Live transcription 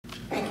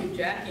you,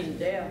 Jackie and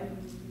Dale.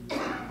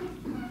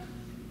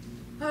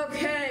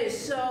 Okay,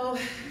 so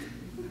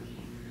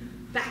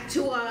back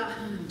to our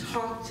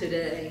talk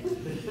today.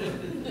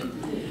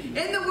 In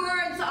the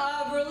words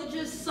of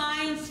religious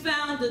science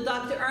founder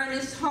Dr.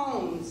 Ernest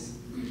Holmes,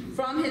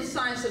 from his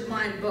Science of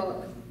Mind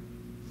book,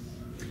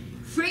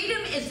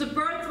 freedom is the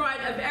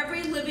birthright of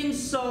every living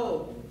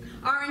soul.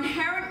 Our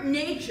inherent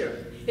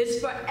nature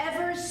is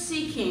forever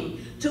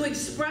seeking to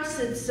express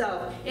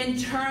itself in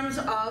terms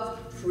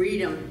of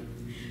freedom.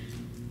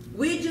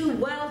 We do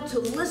well to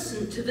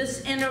listen to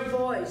this inner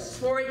voice,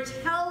 for it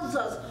tells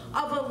us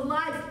of a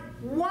life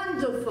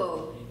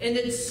wonderful in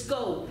its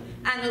scope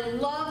and a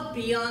love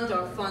beyond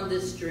our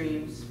fondest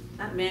dreams.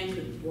 That man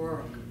could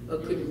work, or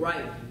could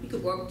write. He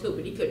could work too,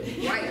 but he could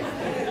write.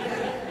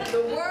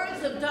 The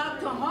words of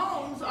Dr.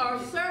 Holmes are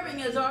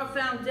serving as our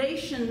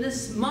foundation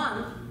this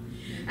month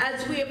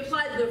as we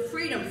apply the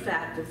freedom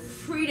factor,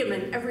 freedom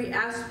in every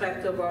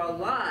aspect of our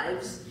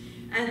lives.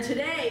 And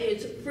today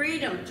it's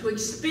freedom to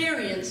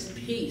experience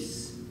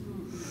peace.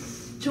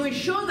 To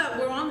ensure that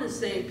we're on the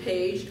same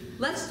page,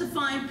 let's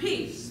define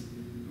peace.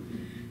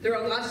 There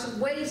are lots of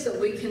ways that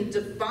we can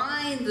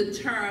define the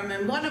term,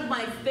 and one of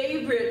my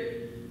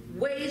favorite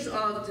ways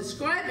of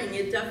describing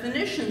it,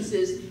 definitions,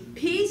 is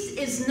peace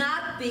is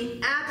not the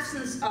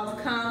absence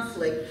of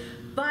conflict,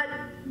 but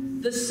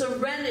the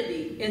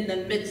serenity in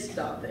the midst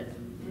of it.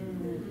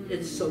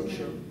 It's so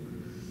true.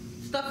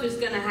 Stuff is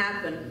going to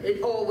happen.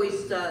 It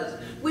always does.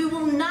 We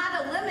will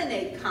not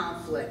eliminate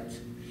conflict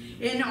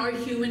in our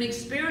human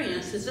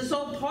experiences. It's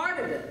all part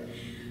of it.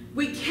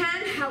 We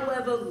can,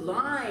 however,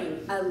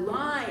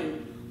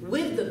 align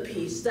with the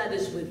peace that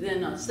is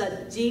within us,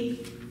 that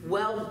deep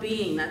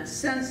well-being, that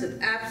sense of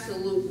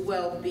absolute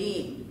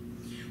well-being.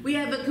 We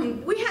have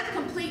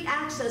complete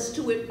access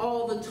to it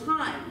all the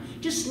time.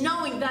 Just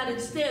knowing that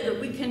it's there,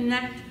 that we can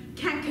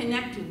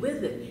connect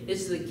with it,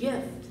 is the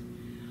gift.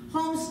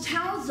 Holmes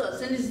tells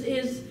us in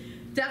his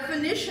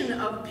definition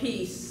of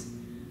peace,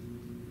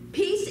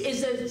 peace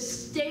is a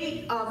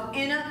state of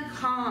inner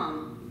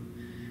calm,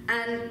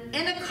 and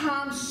inner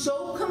calm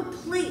so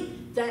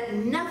complete that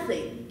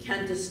nothing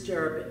can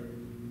disturb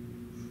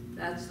it.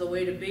 That's the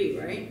way to be,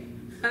 right?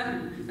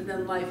 And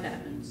then life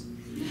happens.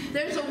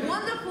 There's a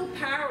wonderful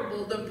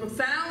parable that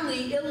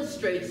profoundly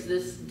illustrates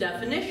this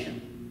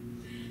definition.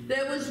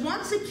 There was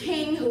once a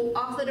king who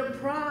offered a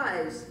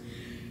prize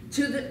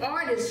to the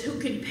artist who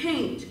could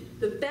paint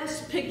the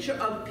best picture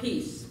of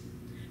peace.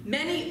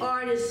 Many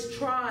artists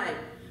tried.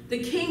 The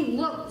king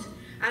looked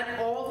at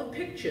all the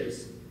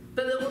pictures,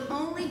 but there were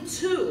only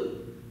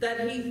two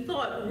that he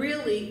thought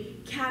really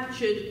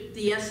captured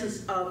the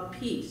essence of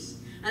peace.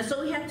 And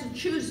so he had to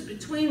choose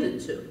between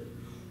the two.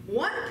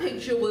 One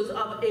picture was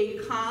of a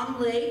calm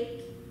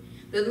lake.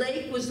 The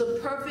lake was the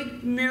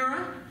perfect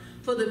mirror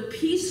for the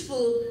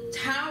peaceful,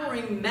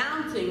 towering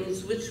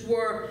mountains which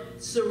were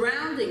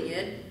surrounding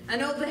it,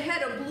 and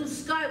overhead a blue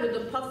sky with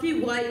the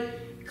puffy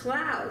white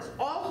clouds.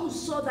 All who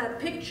saw that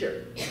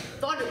picture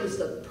thought it was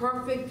the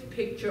perfect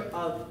picture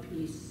of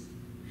peace.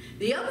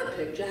 The other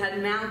picture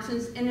had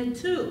mountains in it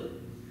too,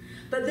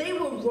 but they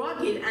were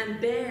rugged and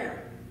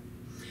bare.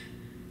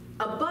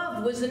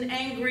 Above was an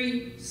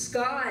angry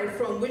sky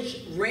from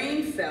which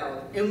rain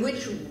fell, in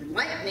which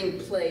lightning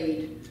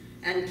played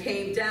and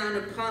came down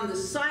upon the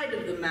side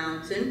of the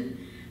mountain,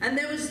 and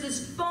there was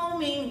this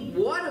foaming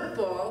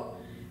waterfall,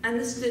 and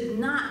this did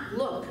not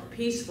look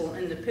peaceful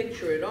in the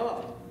picture at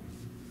all.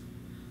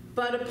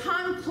 But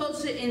upon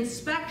closer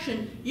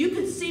inspection, you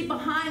could see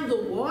behind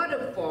the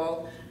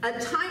waterfall a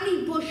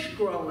tiny bush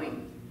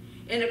growing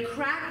in a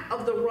crack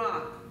of the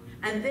rock,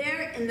 and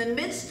there in the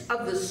midst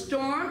of the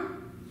storm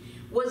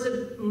was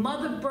a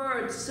mother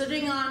bird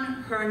sitting on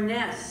her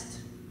nest.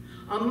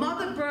 A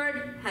mother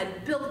bird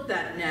had built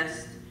that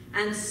nest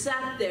and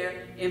sat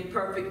there in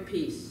perfect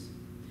peace.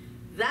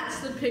 That's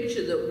the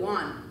picture that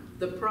won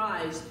the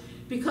prize,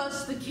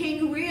 because the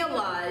king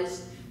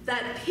realized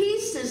that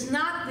peace is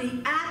not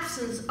the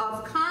absence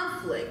of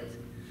conflict,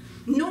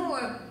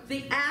 nor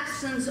the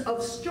absence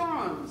of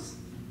storms,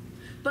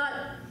 but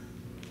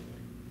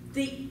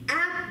the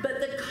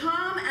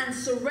calm and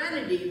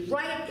serenity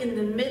right in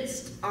the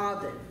midst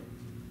of it.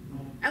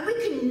 And we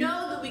can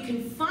know that we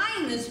can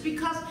find this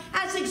because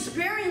as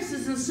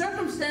experiences and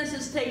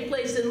circumstances take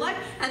place in life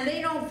and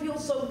they don't feel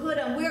so good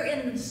and we're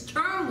in this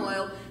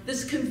turmoil,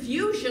 this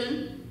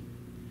confusion,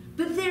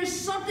 but there's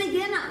something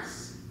in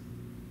us,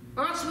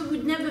 or else we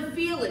would never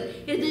feel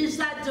it. It is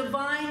that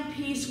divine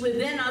peace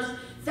within us.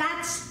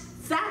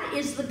 That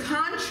is the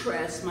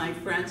contrast, my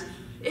friends.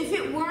 If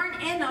it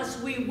weren't in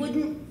us, we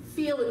wouldn't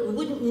feel it. We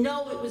wouldn't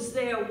know it was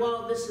there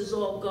while this is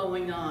all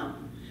going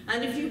on.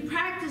 And if you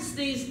practice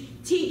these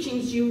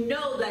teachings, you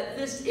know that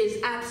this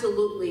is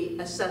absolutely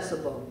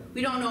accessible.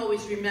 We don't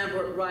always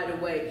remember it right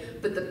away,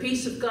 but the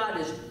peace of God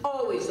is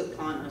always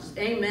upon us.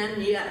 Amen?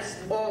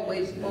 Yes,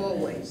 always,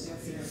 always.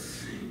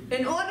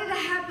 In order to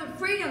have the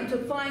freedom to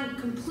find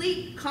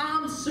complete,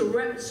 calm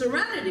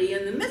serenity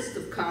in the midst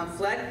of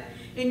conflict,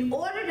 in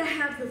order to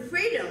have the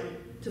freedom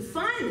to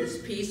find this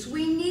peace,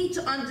 we need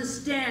to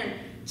understand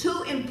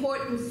two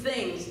important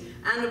things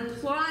and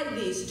apply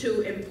these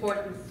two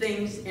important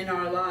things in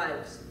our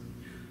lives.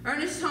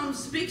 Ernest Holmes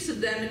speaks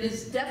of them in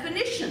his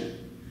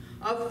definition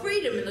of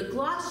freedom in the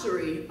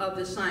glossary of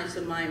the Science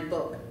of Mind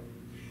book.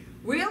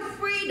 Real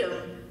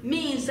freedom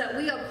means that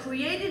we are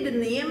created in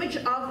the image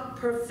of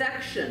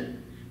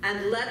perfection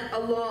and let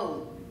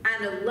alone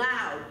and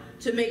allowed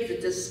to make the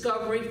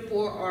discovery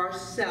for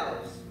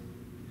ourselves.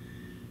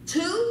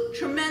 Two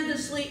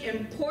tremendously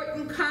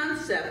important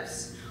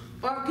concepts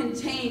are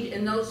contained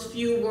in those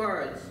few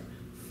words.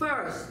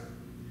 First,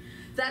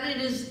 that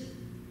it is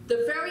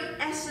the very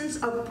essence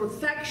of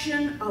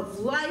perfection, of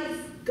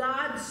life,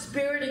 God,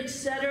 Spirit,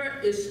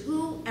 etc., is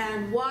who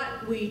and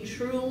what we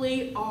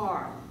truly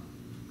are.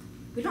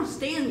 We don't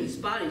stay in these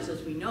bodies,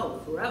 as we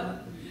know,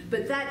 forever.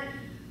 But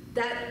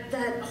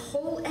that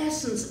whole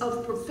essence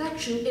of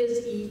perfection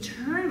is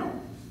eternal.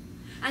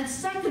 And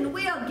second,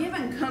 we are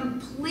given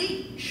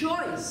complete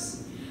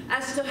choice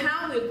as to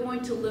how we're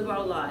going to live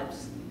our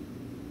lives.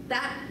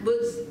 That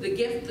was the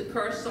gift, the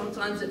curse,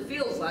 sometimes it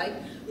feels like,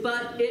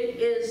 but it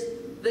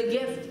is the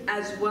gift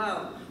as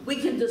well. We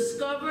can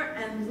discover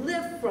and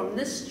live from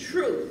this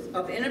truth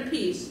of inner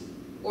peace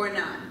or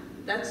not.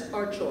 That's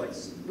our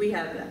choice. We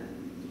have that.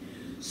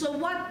 So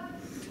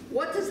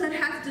what does that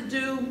have to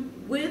do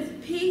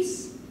with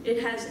peace?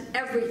 It has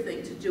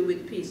everything to do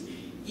with peace.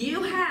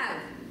 You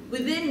have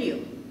within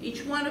you,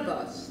 each one of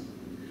us,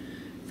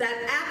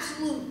 that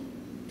absolute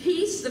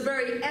peace, the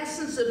very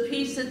essence of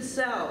peace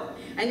itself.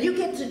 And you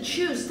get to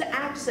choose to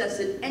access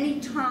it any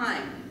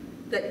time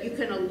that you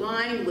can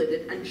align with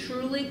it. And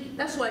truly,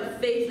 that's why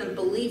faith and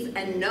belief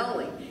and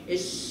knowing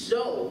is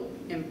so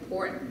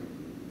important.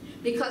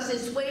 Because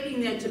it's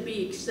waiting there to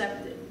be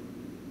accepted.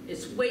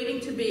 It's waiting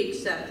to be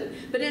accepted.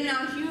 But in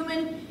our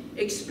human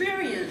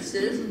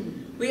experiences,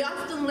 we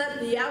often let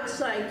the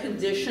outside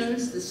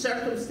conditions, the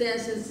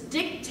circumstances,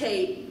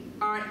 dictate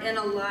our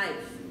inner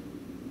life.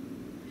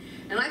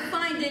 And I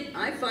find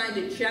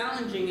it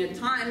challenging at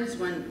times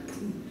when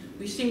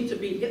we seem to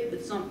be hit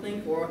with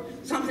something or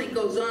something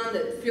goes on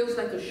that feels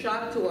like a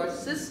shock to our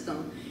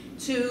system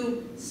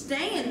to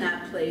stay in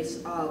that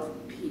place of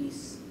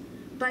peace.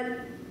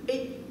 But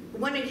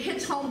when it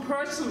hits home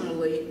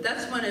personally,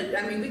 that's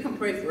when we can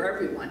pray for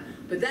everyone,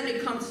 but then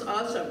it comes to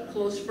us, our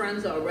close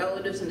friends, our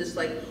relatives, and it's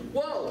like,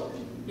 whoa,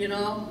 you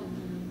know,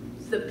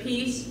 the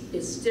peace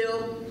is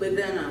still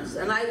within us.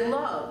 And I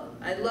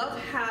love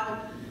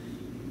how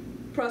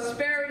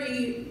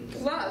Prosperity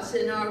Plus,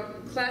 in our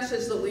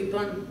classes that we've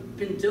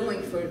been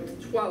doing for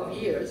 12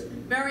 years,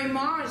 Mary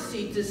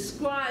Morrissey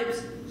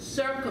describes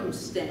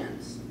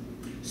circumstance.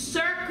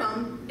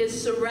 Circum is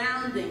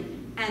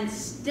surrounding, and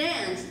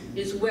stance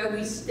is where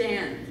we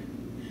stand.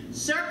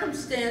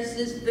 Circumstance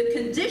is the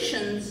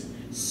conditions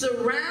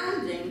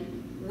surrounding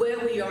where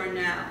we are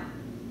now.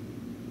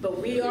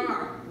 But we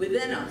are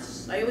within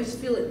us. I always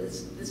feel it,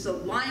 this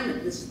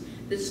alignment,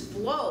 this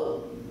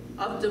flow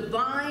of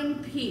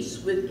divine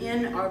peace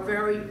within our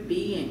very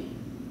being.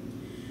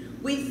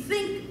 We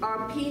think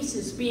our peace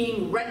is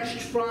being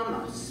wrenched from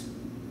us,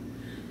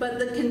 but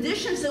the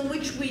conditions in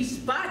which we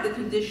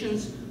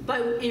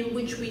in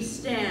which we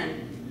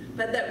stand,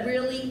 but that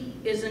really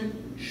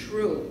isn't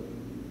true.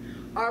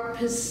 Our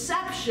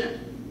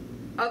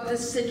perception of the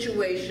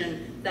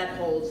situation that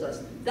holds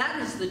us,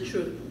 that is the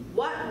truth.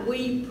 What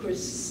we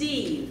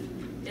perceive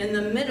in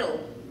the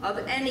middle of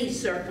any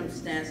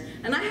circumstance.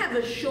 And I have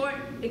a short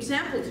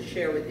example to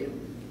share with you.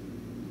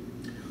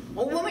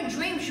 A woman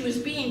dreamed she was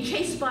being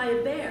chased by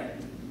a bear.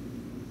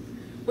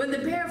 When the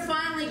bear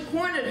finally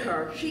cornered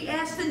her, she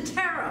asked in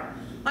terror,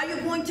 "Are you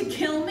going to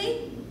kill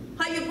me?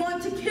 Are you going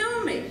to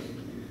kill me?"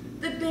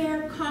 The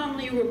bear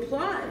calmly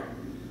replied,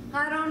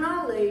 "I don't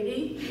know,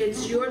 lady.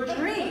 It's your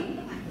dream.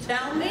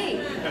 Tell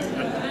me."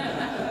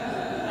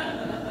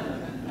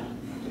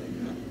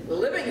 We're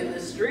living in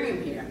this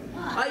dream here.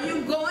 Are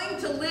you going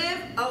to live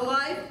a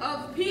life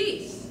of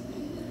peace?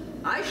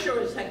 I sure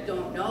as heck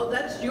don't know.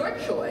 That's your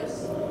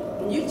choice.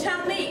 You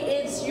tell me,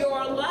 it's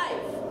your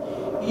life.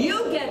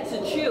 You get to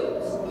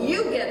choose.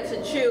 You get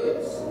to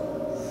choose.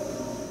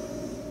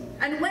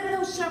 And when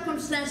those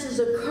circumstances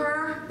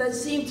occur that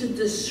seem to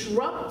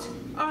disrupt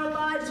our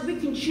lives, we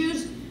can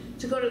choose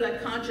to go to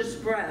that conscious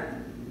breath.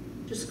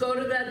 Just go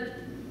to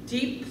that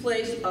deep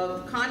place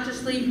of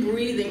consciously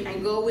breathing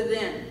and go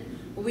within.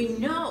 We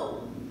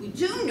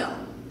do know,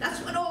 that's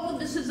what all of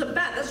this is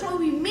about. That's why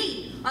we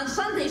meet on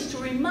Sundays, to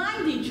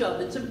remind each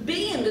other, to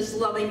be in this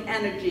loving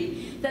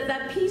energy, that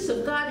that peace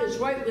of God is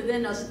right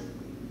within us,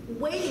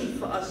 waiting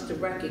for us to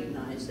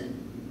recognize it.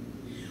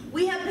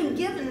 We have been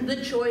given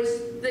the choice,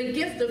 the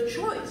gift of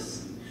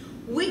choice.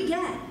 We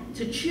get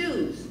to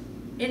choose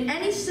in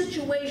any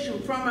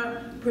situation from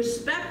a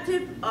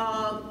perspective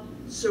of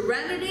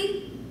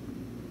serenity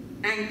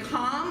and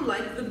calm,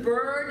 like the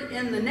bird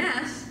in the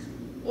nest,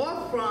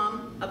 or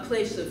from a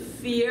place of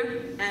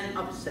fear and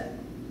upset.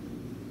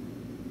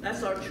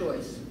 That's our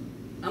choice.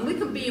 And we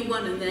can be in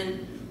one and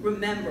then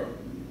remember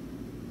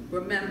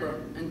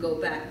and go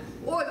back.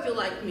 Or if you're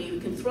like me, you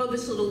can throw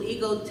this little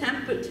ego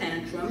temper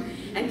tantrum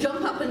and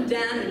jump up and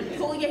down and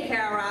pull your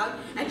hair out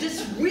and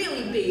just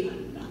really be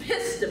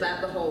pissed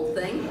about the whole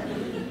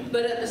thing.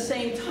 But at the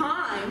same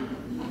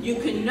time, you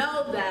can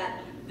know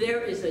that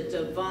there is a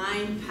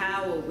divine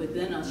power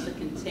within us that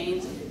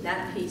contains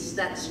that peace,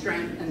 that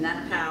strength, and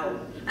that power.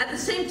 At the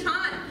same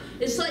time,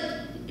 it's like,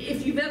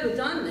 if you've ever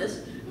done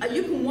this,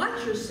 you can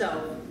watch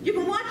yourself. You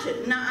can watch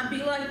it. Now, I'd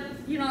be like,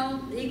 you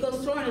know, the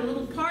ego's throwing a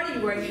little party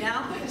right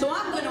now, so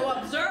I'm going to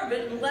observe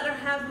it and let her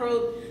have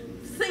her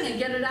thing and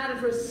get it out of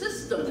her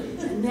system.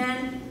 And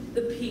then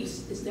the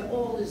peace is there.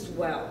 All is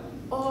well.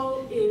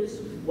 All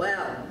is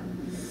well.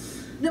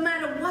 No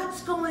matter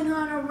what's going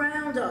on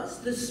around us,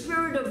 the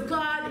Spirit of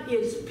God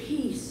is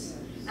peace,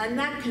 and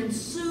that can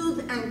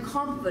soothe and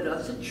comfort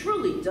us. It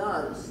truly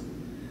does.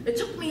 It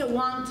took me a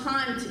long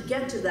time to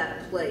get to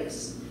that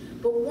place.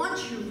 But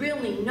once you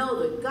really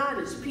know that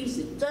God is peace,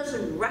 it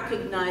doesn't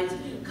recognize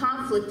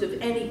conflict of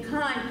any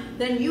kind,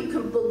 then you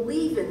can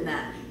believe in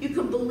that. You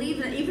can believe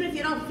in it even if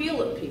you don't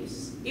feel at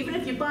peace. Even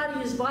if your body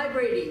is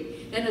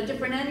vibrating in a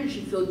different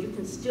energy field, you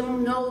can still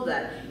know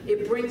that.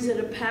 It brings it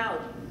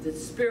about. The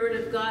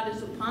Spirit of God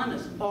is upon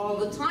us all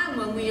the time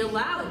when we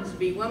allow it to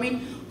be. When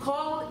we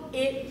call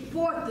it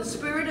forth, the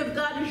Spirit of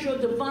God is your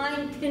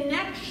divine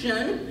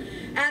connection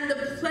and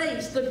the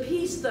place, the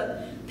peace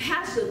that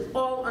passeth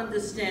all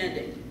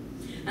understanding.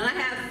 And I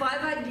have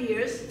 5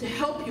 ideas to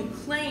help you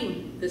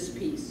claim this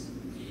peace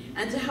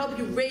and to help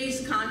you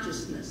raise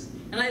consciousness.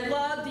 And I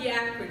love the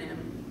acronym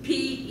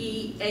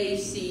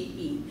PEACE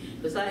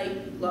because I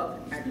love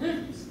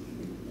acronyms.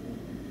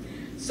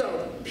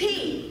 So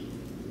P,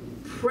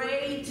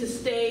 pray to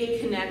stay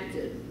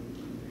connected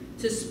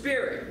to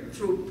Spirit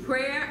through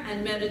prayer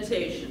and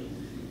meditation.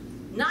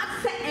 Not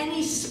for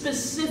any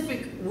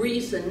specific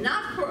reason,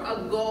 not for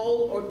a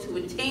goal or to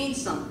attain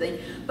something,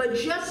 but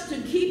just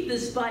to keep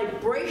this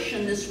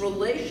vibration, this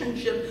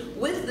relationship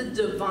with the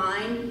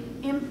divine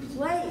in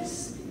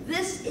place.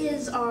 This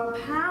is our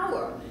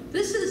power.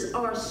 This is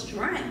our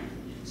strength.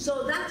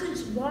 So that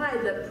is why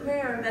the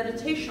prayer and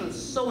meditation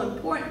is so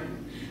important.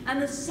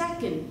 And the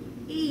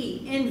second,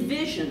 E,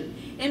 envision.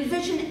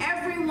 Envision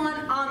everyone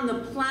on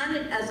the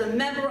planet as a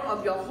member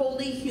of your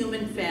holy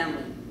human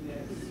family.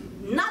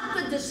 Not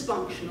the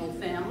dysfunctional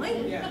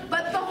family,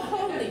 but the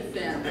holy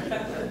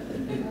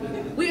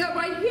family. We are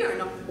right here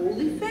in a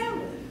holy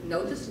family,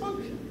 no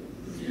dysfunction.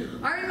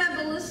 I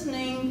remember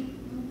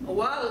listening a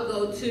while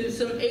ago to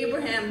some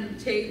Abraham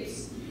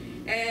tapes,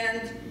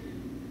 and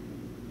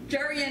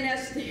Jerry and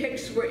Esther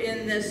Hicks were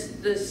in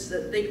this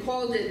they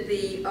called it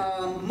the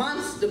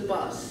monster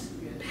bus,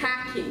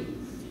 packing.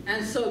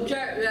 And so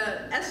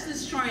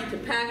Esther's trying to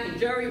pack, and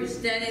Jerry was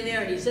standing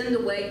there, and he's in the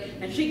way,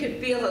 and she could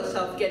feel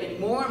herself getting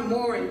more and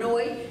more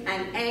annoyed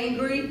and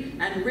angry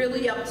and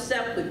really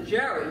upset with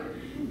Jerry.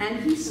 And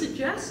he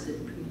suggested,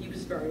 he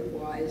was very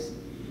wise,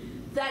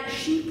 that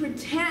she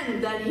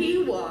pretend that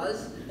he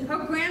was her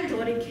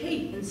granddaughter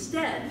Kate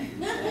instead.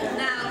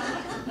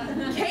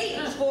 Now, Kate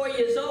is 4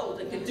 years old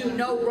and could do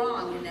no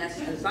wrong in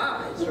Esther's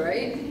eyes,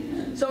 right?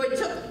 So it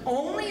took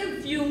only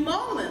a few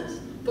moments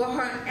for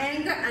her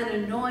anger and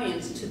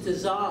annoyance to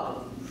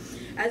dissolve,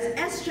 as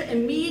Esther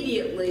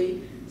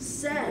immediately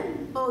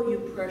said, "Oh, you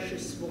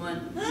precious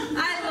one,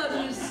 I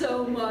love you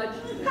so much.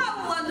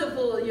 How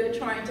wonderful you're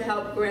trying to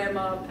help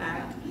Grandma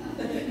pack."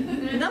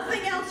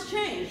 Nothing else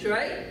changed,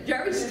 right?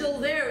 Jerry's still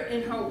there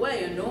in her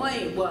way,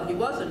 annoying. Well, he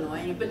was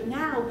annoying, but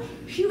now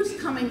she was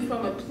coming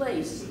from a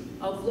place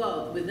of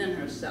love within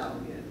herself.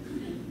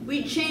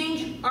 We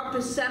change our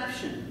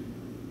perception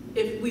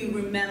if we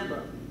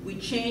remember. We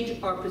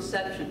change our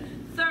perception.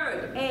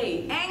 Third,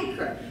 A,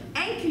 anchor.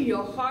 Anchor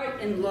your heart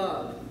in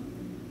love.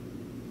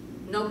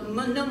 No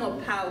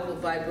more powerful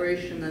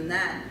vibration than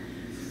that.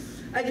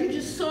 As you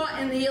just saw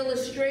in the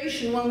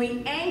illustration, when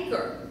we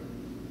anchor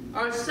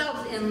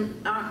ourselves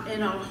in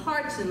our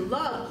hearts in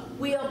love,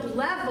 we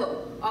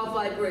up-level our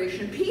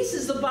vibration. Peace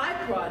is the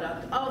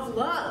byproduct of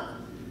love.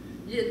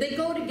 They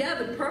go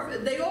together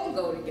perfect. They all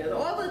go together.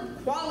 All the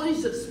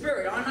qualities of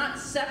Spirit are not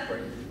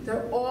separate.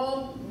 They're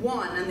all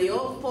one, and they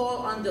all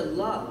fall under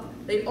love.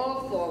 They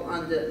all fall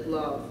under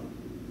love.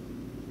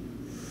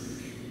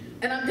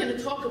 And I'm going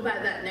to talk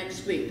about that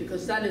next week,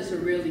 because that is a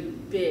really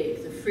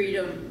big, the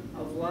freedom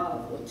of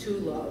love, or to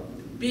love.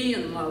 Be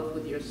in love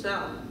with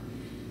yourself.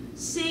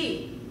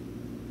 C,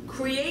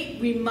 create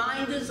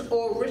reminders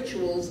or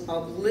rituals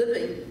of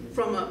living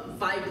from a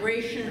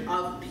vibration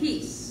of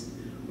peace,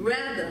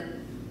 rather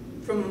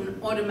from an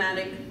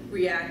automatic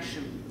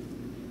reaction.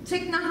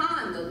 Thich Nhat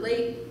Hanh, the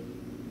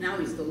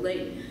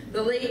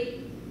late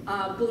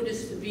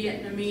Buddhist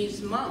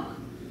Vietnamese monk,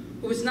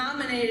 who was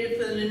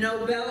nominated for the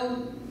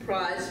Nobel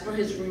Prize for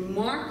his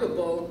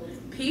remarkable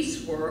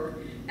peace work,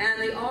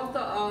 and the author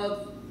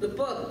of the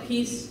book,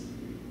 Peace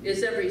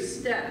is Every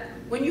Step.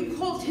 When you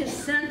called his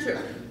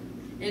center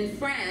in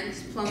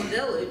France, Plum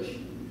Village,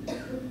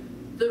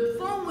 the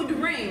phone would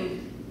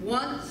ring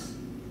once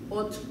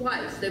or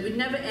twice. They would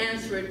never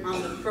answer it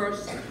on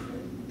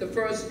the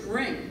first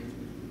ring.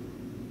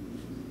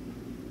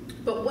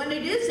 But when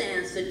it is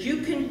answered,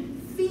 you can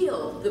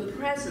feel the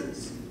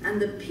presence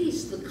and the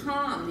peace, the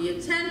calm, the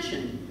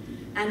attention.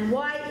 And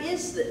why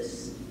is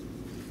this?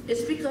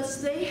 It's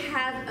because they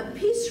have a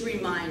peace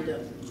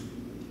reminder.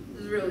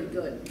 This is really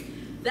good.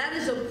 That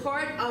is a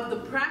part of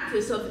the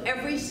practice of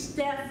every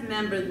staff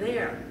member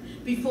there.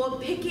 Before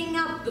picking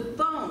up the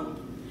phone,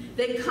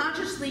 they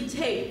consciously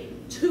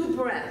take 2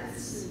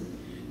 breaths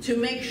to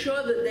make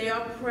sure that they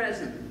are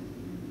present,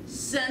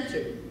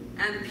 centered,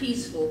 and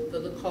peaceful for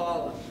the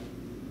caller.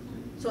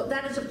 So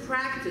that is a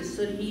practice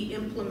that he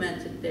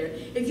implemented there.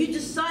 If you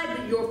decide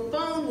that your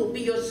phone will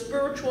be your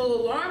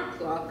spiritual alarm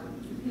clock,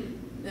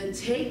 then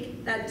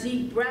take that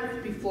deep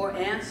breath before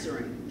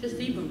answering, just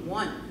even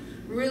one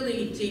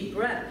really deep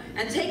breath.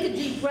 And take a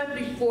deep breath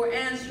before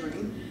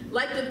answering,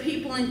 like the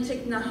people in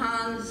Thich Nhat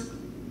Hanh's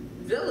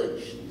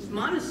village, his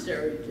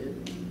monastery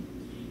did.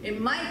 It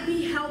might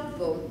be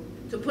helpful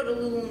to put a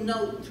little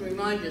note to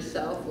remind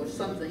yourself or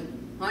something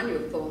on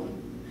your phone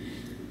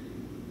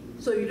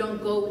so you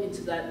don't go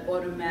into that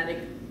automatic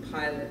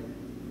pilot.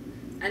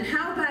 And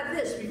how about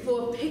this?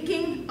 Before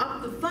picking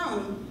up the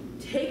phone,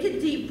 take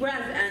a deep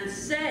breath and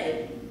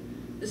say,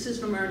 this is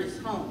from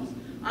Ernest Holmes,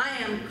 I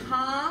am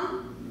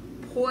calm,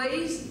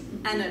 poised,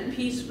 and at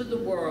peace with the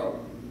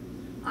world.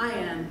 I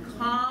am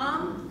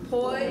calm,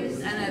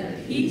 poised, and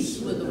at peace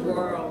with the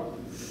world.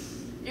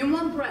 In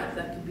one breath,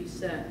 that can be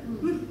said.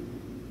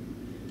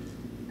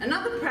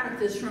 Another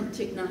practice from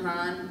Thich Nhat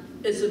Hanh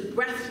is a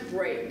breath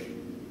break.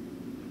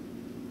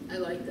 I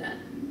like that.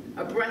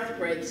 A breath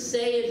break.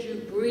 Say as you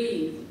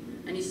breathe,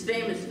 and he's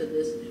famous for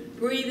this.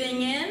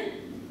 Breathing in,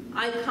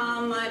 I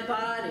calm my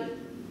body.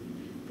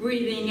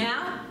 Breathing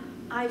out,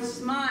 I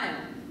smile.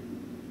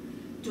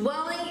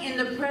 Dwelling in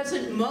the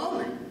present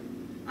moment,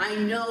 I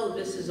know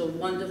this is a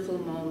wonderful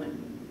moment.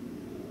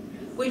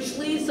 Which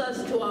leads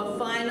us to our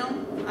final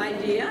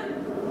idea,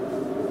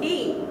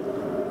 E,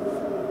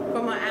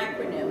 from our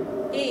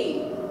acronym,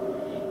 E.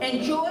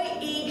 Enjoy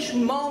each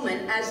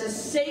moment as a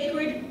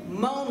sacred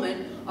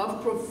moment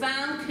of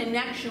profound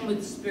connection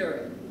with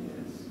Spirit.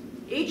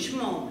 Each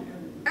moment,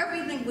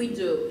 everything we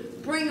do,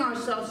 bring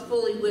ourselves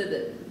fully with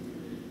it.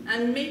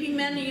 And maybe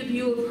many of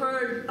you have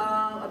heard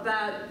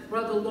about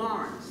Brother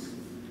Lawrence.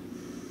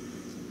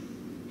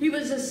 He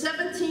was a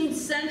 17th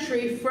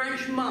century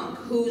French monk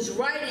whose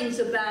writings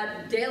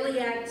about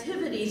daily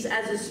activities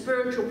as a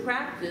spiritual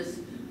practice,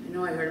 I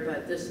know I heard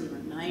about this in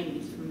the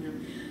 90s from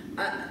him,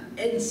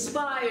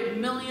 inspired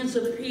millions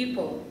of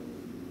people,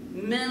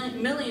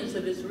 millions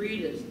of his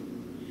readers.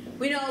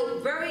 We know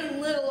very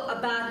little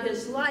about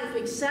his life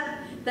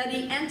except that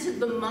he entered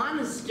the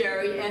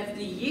monastery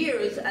after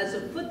years as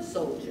a foot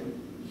soldier.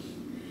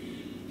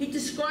 He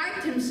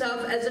described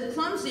himself as a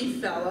clumsy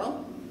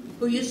fellow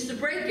who used to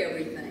break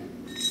everything.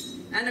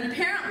 And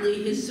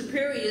apparently his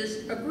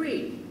superiors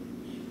agreed.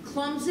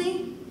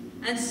 Clumsy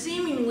and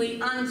seemingly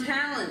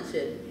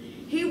untalented,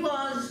 he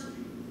was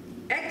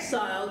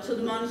exiled to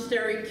the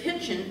monastery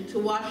kitchen to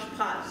wash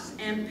pots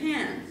and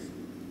pans.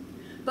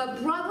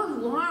 But Brother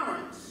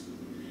Lawrence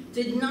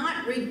did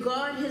not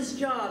regard his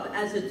job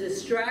as a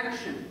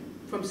distraction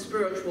from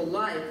spiritual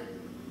life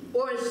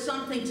or as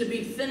something to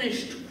be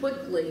finished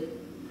quickly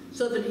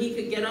so that he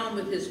could get on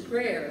with his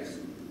prayers.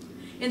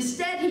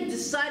 Instead, he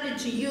decided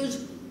to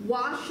use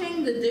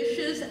washing the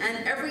dishes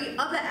and every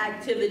other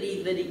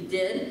activity that he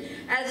did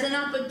as an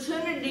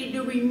opportunity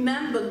to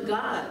remember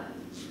God.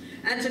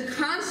 And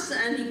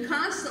he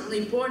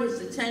constantly brought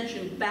his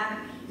attention back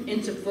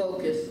into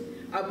focus.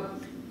 A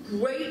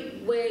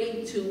great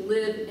way to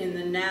live in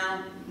the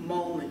now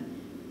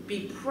moment.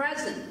 Be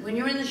present. When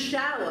you're in the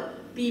shower,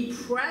 be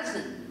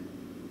present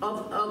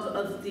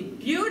of the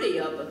beauty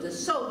of the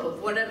soap,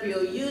 of whatever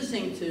you're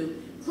using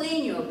to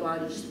clean your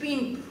body. Just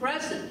being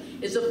present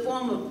is a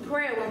form of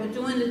prayer. When we're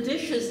doing the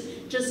dishes,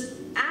 just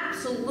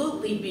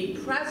absolutely be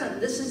present.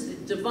 This is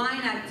the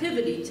divine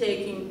activity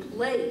taking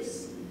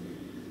place.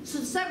 So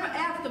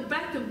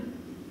back to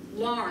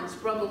Lawrence,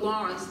 Brother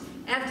Lawrence,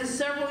 after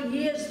several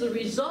years, the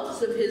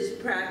results of his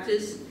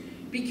practice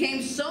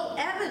became so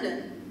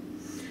evident,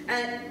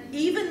 and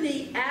even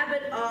the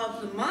abbot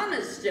of the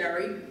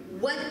monastery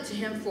went to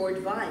him for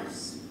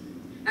advice.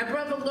 And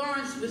Brother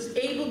Lawrence was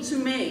able to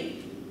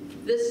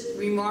make this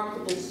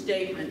remarkable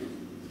statement.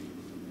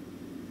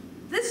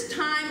 This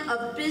time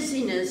of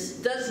busyness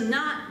does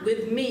not,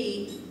 with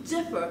me,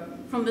 differ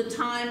from the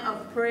time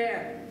of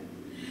prayer.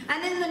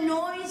 And in the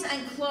noise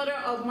and clutter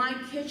of my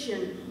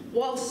kitchen,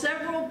 while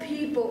several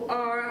people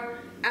are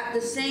at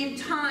the same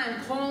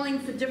time calling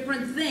for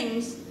different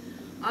things,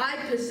 I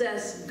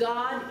possess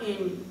God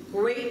in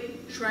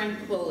great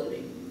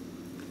tranquility,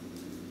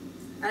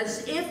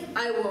 as if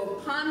I were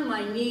upon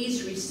my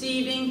knees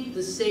receiving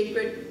the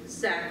sacred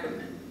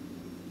sacrament.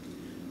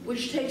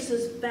 Which takes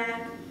us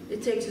back,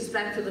 it takes us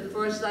back to the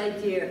first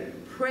idea,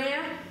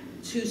 prayer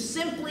to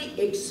simply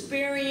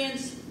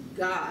experience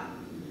God.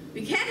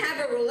 We can't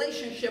have a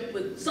relationship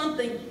with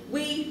something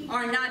we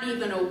are not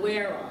even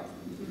aware of.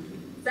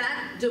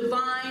 That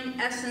divine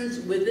essence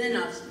within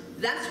us,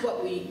 that's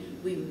what we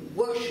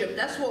worship,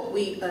 that's what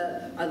we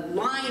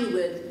align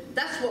with,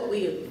 that's what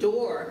we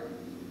adore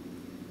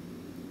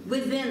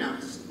within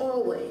us,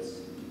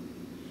 always.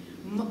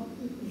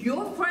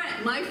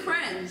 My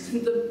friends,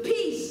 the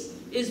peace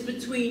is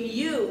between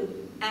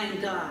you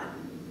and God.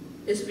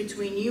 It's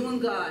between you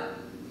and God.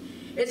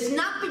 It's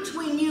not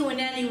between you and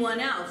anyone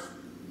else.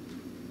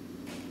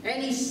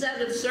 Any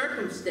set of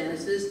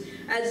circumstances,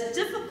 as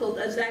difficult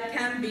as that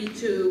can be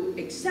to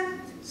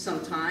accept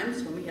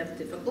sometimes when we have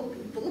difficult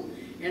people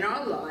in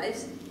our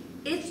lives,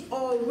 it's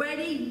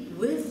already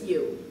with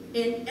you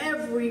in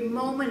every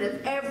moment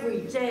of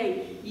every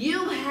day.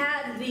 You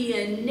have the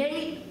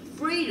innate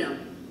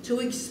freedom to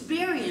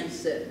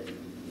experience it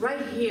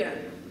right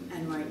here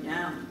and right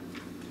now.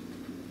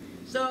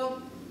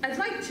 So I'd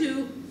like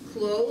to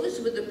close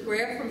with a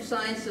prayer from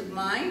Science of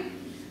Mind.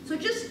 So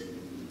just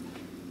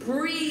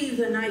breathe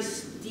a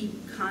nice, deep,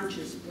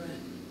 conscious breath.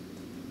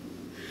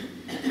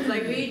 As I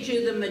read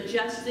you The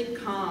Majestic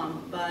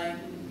Calm by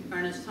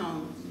Ernest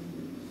Holmes.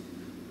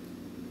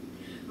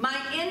 My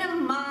inner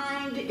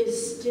mind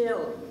is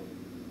still.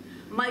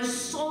 My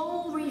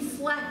soul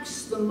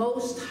reflects the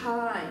Most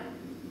High.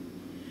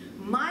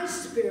 My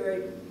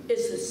spirit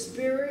is the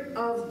Spirit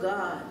of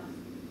God.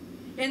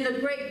 In the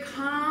great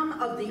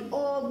calm of the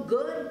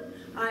all-good,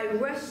 I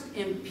rest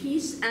in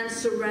peace and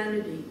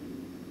serenity.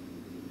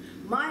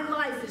 My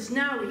life is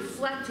now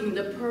reflecting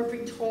the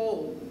perfect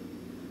whole.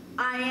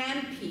 I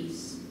am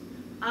peace.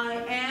 I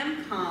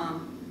am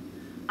calm.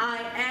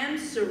 I am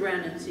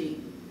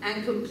serenity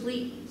and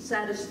complete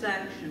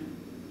satisfaction.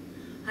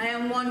 I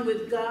am one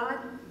with God.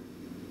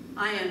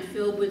 I am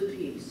filled with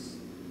peace.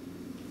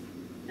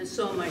 And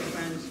so, my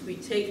friends, we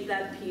take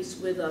that peace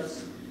with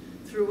us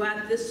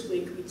throughout this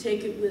week. We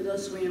take it with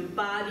us, we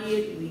embody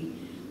it,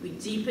 we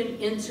deepen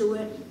into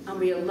it, and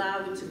we allow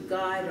it to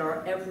guide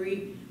our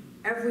every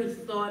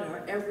thought,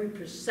 our every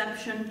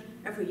perception,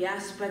 every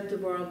aspect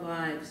of our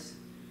lives.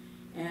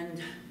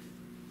 And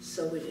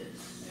so it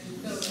is.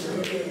 And so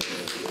it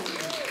is.